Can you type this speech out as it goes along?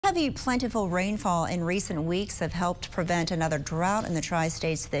Heavy, plentiful rainfall in recent weeks have helped prevent another drought in the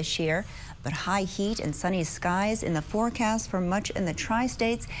tri-states this year. But high heat and sunny skies in the forecast for much in the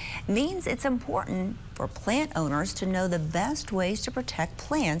tri-states means it's important for plant owners to know the best ways to protect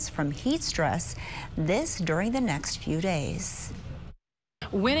plants from heat stress. This during the next few days.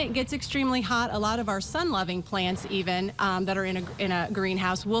 When it gets extremely hot, a lot of our sun-loving plants even that are in a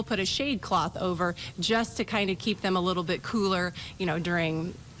greenhouse will put a shade cloth over just to kind of keep them a little bit cooler,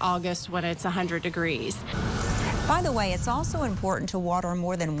 during August when it's 100 degrees. By the way, it's also important to water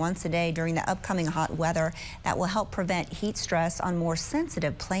more than once a day during the upcoming hot weather. That will help prevent heat stress on more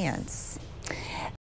sensitive plants.